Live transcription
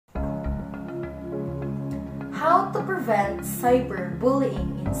How to prevent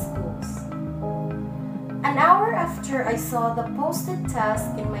cyberbullying in schools. An hour after I saw the posted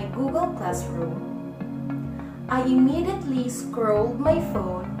task in my Google Classroom, I immediately scrolled my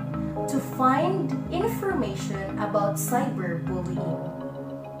phone to find information about cyberbullying.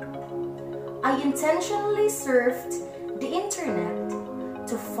 I intentionally surfed the internet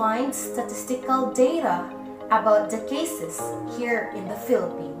to find statistical data about the cases here in the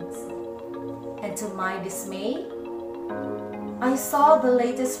Philippines. And to my dismay, I saw the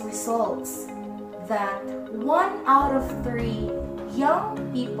latest results that 1 out of 3 young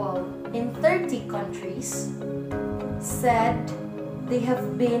people in 30 countries said they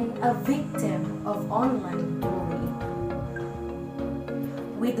have been a victim of online bullying,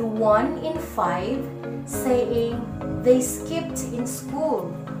 with 1 in 5 saying they skipped in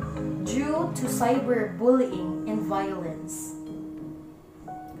school due to cyberbullying and violence.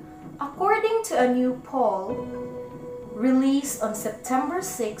 According to a new poll released on September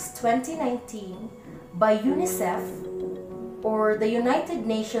 6, 2019 by UNICEF, or the United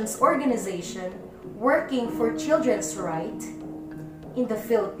Nations organization working for children's rights, in the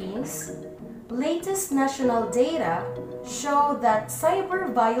Philippines, latest national data show that cyber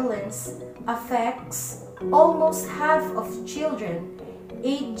violence affects almost half of children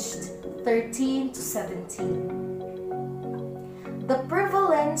aged 13 to 17. The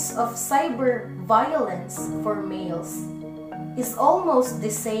prevalence of cyber violence for males is almost the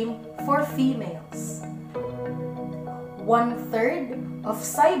same for females. 1/3 of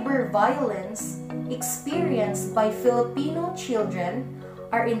cyber violence experienced by Filipino children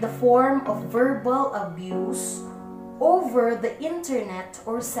are in the form of verbal abuse over the internet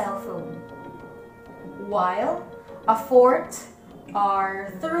or cell phone, while 1/4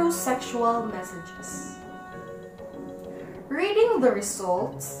 are through sexual messages. Reading the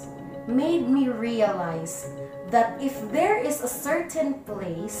results made me realize that if there is a certain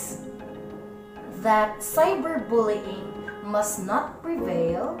place that cyberbullying must not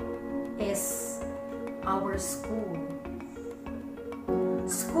prevail, is our school.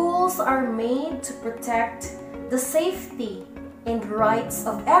 Schools are made to protect the safety and rights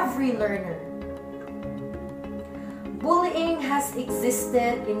of every learner. Bullying has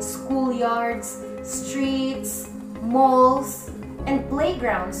existed in schoolyards, streets, malls, and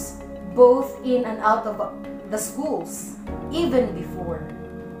playgrounds, both in and out of the schools, even before.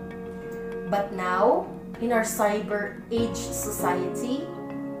 But now, in our cyber-aged society,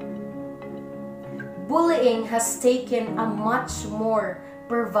 bullying has taken a much more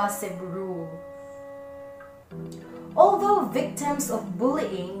pervasive role. Although victims of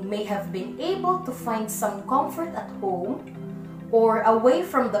bullying may have been able to find some comfort at home or away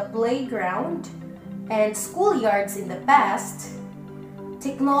from the playground and schoolyards in the past,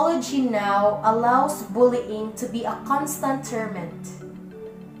 technology now allows bullying to be a constant torment.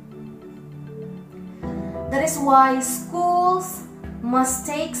 That is why schools must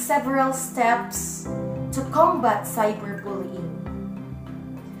take several steps to combat cyberbullying.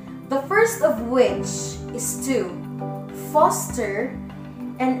 The first of which is to foster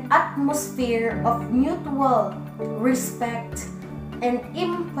an atmosphere of mutual respect and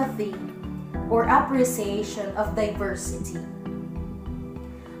empathy or appreciation of diversity.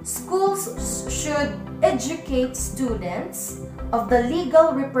 Schools should educate students of the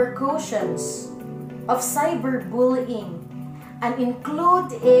legal repercussions of cyberbullying and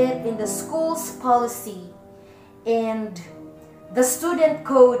include it in the school's policy and the student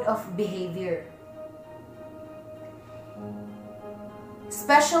code of behavior.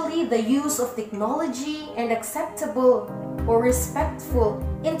 Especially the use of technology and acceptable or respectful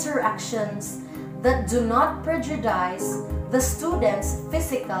interactions that do not prejudice the student's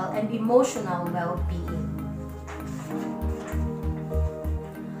physical and emotional well-being.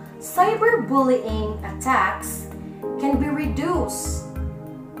 Cyberbullying attacks can be reduced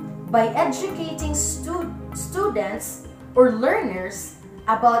by educating students or learners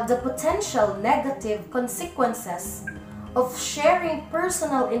about the potential negative consequences of sharing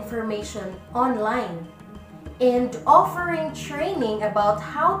personal information online and offering training about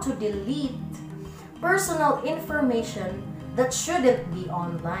how to delete personal information that shouldn't be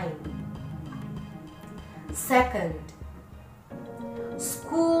online. Second,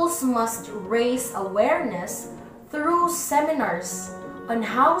 schools must raise awareness through seminars on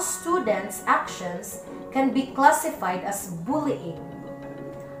how students' actions can be classified as bullying,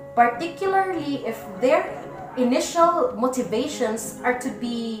 particularly if their initial motivations are to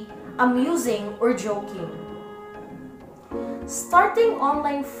be amusing or joking. Starting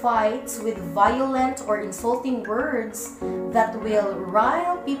online fights with violent or insulting words that will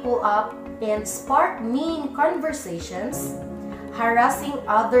rile people up and spark mean conversations, harassing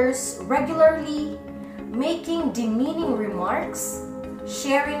others regularly, making demeaning remarks,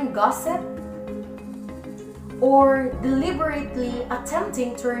 sharing gossip, or deliberately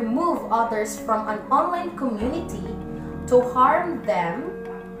attempting to remove others from an online community to harm them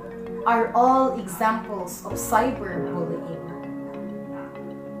are all examples of cyberbullying.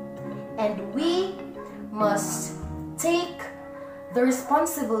 And we must take the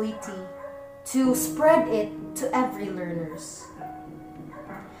responsibility to spread it to every learners.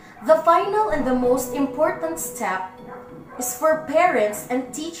 The final and the most important step is for parents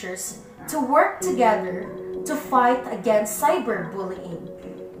and teachers to work together to fight against cyberbullying,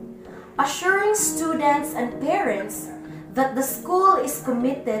 assuring students and parents that the school is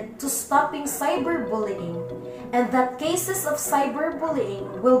committed to stopping cyberbullying and that cases of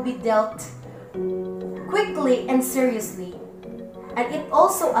cyberbullying will be dealt quickly and seriously, and it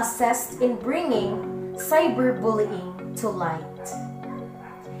also assists in bringing cyberbullying to light.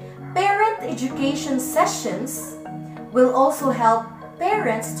 Parent education sessions will also help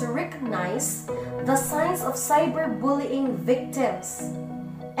parents to recognize the signs of cyberbullying victims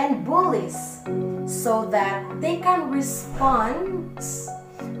and bullies so that they can respond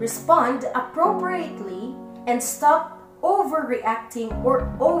appropriately and stop overreacting or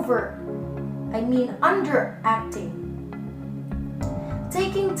underacting.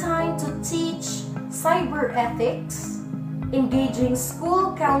 Taking time to teach cyber ethics, engaging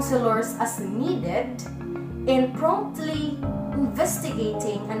school counselors as needed, and promptly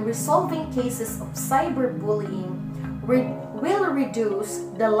investigating and resolving cases of cyberbullying will reduce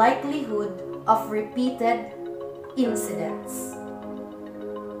the likelihood of repeated incidents.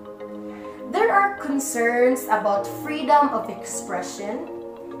 There are concerns about freedom of expression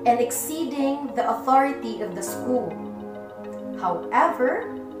and exceeding the authority of the school.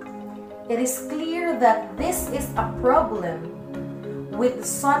 However, it is clear that this is a problem with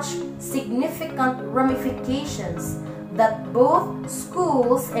such significant ramifications that both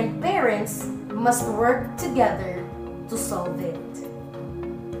schools and parents must work together to solve it.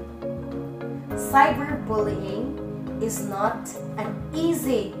 Cyberbullying is not an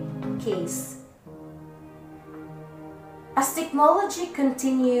easy case. As technology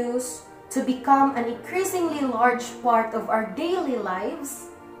continues to become an increasingly large part of our daily lives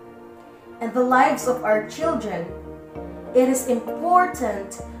and the lives of our children, it is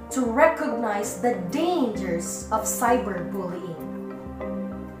important to recognize the dangers of cyberbullying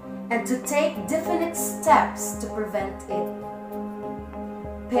and to take definite steps to prevent it.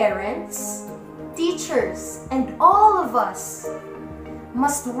 Parents, teachers, and all of us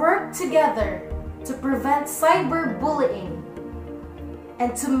must work together to prevent cyberbullying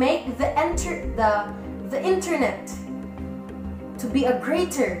and to make the internet to be a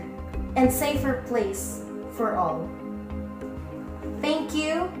greater and safer place for all. Thank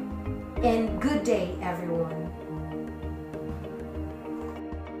you and good day, everyone.